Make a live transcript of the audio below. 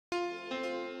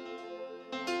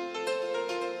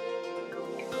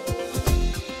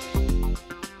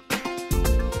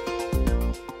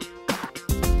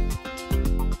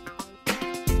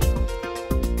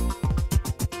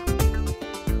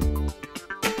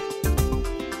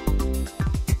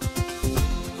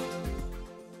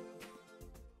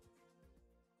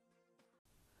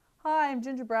I'm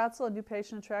Ginger Bratzel, I do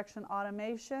patient attraction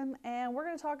automation, and we're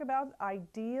going to talk about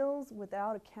ideals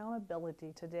without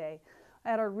accountability today.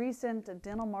 At our recent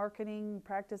dental marketing,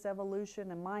 practice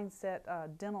evolution, and mindset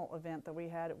dental event that we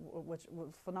had, which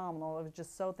was phenomenal. I was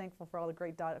just so thankful for all the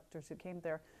great doctors who came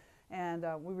there. And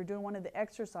we were doing one of the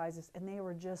exercises, and they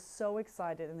were just so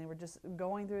excited, and they were just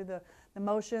going through the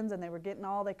motions, and they were getting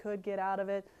all they could get out of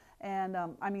it. And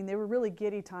I mean, they were really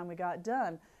giddy time we got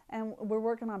done. And we're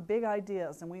working on big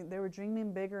ideas, and they were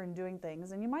dreaming bigger and doing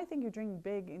things. And you might think you're dreaming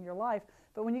big in your life,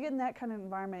 but when you get in that kind of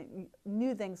environment,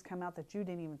 new things come out that you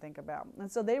didn't even think about.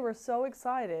 And so they were so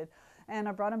excited, and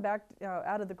I brought them back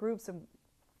out of the groups and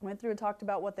went through and talked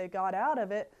about what they got out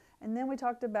of it. And then we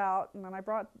talked about, and I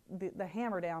brought the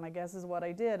hammer down, I guess is what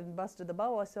I did, and busted the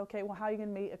bubble. I said, okay, well, how are you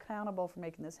going to be accountable for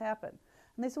making this happen?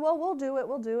 And they said, well, we'll do it.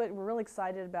 We're really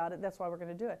excited about it. That's why we're going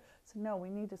to do it. So no,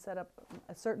 we need to set up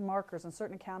certain markers and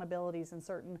certain accountabilities and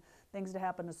certain things to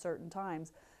happen at certain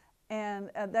times.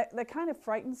 And that kind of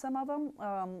frightened some of them,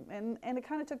 and it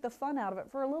kind of took the fun out of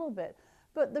it for a little bit.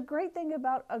 But the great thing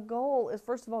about a goal is,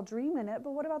 first of all, dreaming it,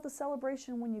 but what about the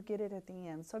celebration when you get it at the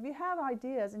end? So if you have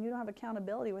ideas and you don't have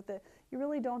accountability with it, you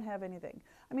really don't have anything.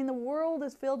 I mean, the world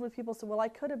is filled with people who say, well, I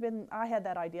had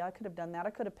that idea, I could have done that, I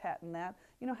could have patented that.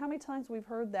 You know, how many times we've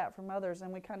heard that from others,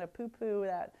 and we kind of poo-poo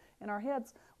that in our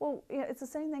heads. Well, it's the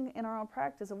same thing in our own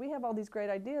practice. If we have all these great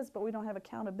ideas, but we don't have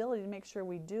accountability to make sure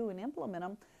we do and implement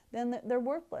them, then they're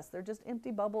worthless. They're just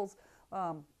empty bubbles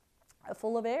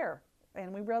full of air.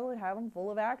 And we'd rather have them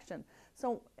full of action.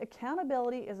 So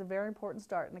accountability is a very important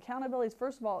start. And accountability is,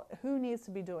 first of all, who needs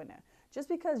to be doing it? Just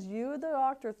because you, the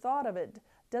doctor, thought of it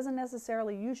doesn't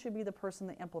necessarily you should be the person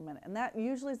to implement it. And that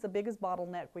usually is the biggest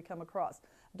bottleneck we come across.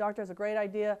 A doctor has a great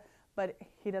idea, but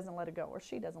he doesn't let it go, or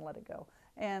she doesn't let it go.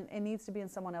 And it needs to be in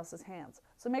someone else's hands.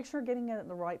 So make sure getting it in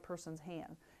the right person's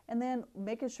hand. And then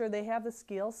making sure they have the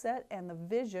skill set and the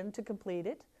vision to complete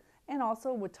it, and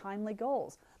also with timely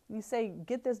goals. You say,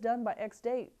 get this done by X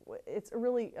date. It's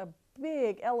really a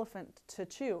big elephant to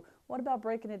chew. What about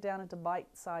breaking it down into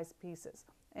bite-sized pieces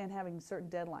and having certain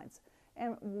deadlines?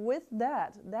 And with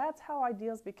that, that's how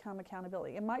ideals become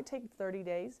accountability. It might take 30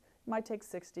 days, it might take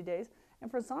 60 days,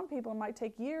 and for some people it might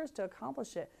take years to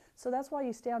accomplish it. So that's why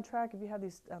you stay on track if you have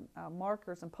these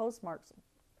markers and postmarks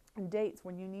and dates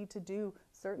when you need to do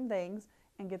certain things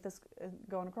and get this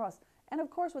going across. And of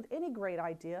course, with any great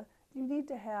idea, you need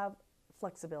to have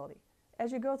flexibility.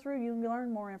 As you go through, you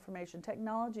learn more information.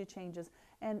 Technology changes,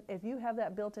 and if you have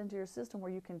that built into your system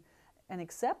where you can and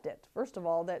accept it, first of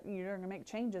all, that you're going to make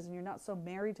changes and you're not so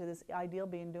married to this ideal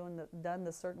being done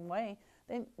this certain way,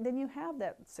 then you have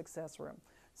that success room.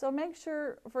 So make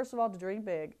sure, first of all, to dream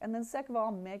big, and then second of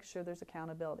all, make sure there's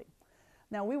accountability.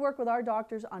 Now, we work with our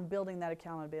doctors on building that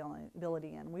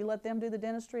accountability in. We let them do the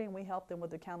dentistry, and we help them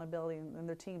with accountability and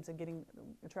their teams and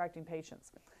attracting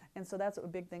patients. And so that's a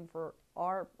big thing for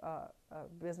our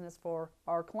business, for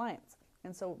our clients.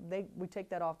 And so we take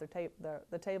that off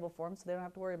the table for them, so they don't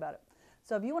have to worry about it.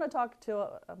 So if you want to talk to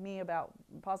me about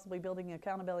possibly building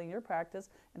accountability in your practice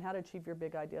and how to achieve your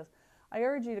big ideas, I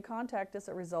urge you to contact us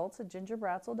at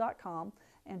results@gingerbratzel.com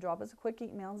and drop us a quick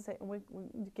email and say we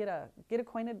get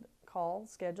acquainted call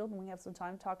scheduled, and we have some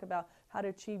time to talk about how to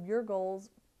achieve your goals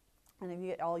and you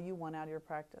get all you want out of your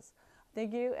practice.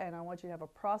 Thank you, and I want you to have a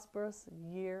prosperous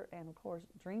year, and of course,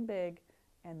 dream big,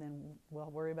 and then we'll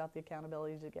worry about the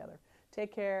accountability together.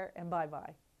 Take care, and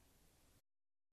bye-bye.